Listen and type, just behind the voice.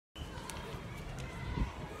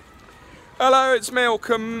Hello, it's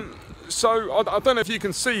Malcolm. So I don't know if you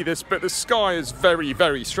can see this, but the sky is very,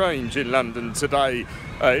 very strange in London today.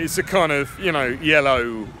 It's a kind of,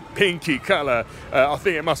 yellow, pinky colour. I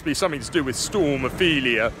think it must be something to do with Storm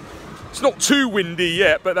Ophelia. It's not too windy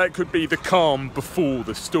yet, but that could be the calm before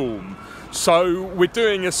the storm. So we're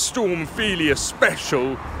doing a Storm Ophelia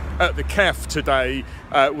special at the cafe today.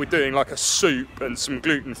 We're doing like a soup and some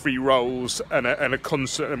gluten-free rolls and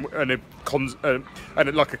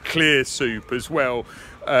like a clear soup as well.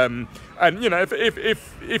 And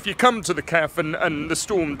if you come to the cafe and the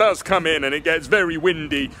storm does come in and it gets very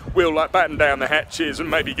windy, we'll like batten down the hatches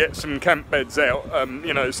and maybe get some camp beds out,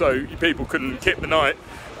 so people can kip the night.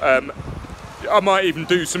 I might even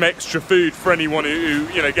do some extra food for anyone who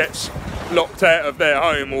gets locked out of their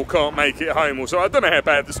home or can't make it home, or so. I don't know how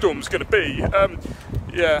bad the storm's going to be.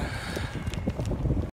 Yeah.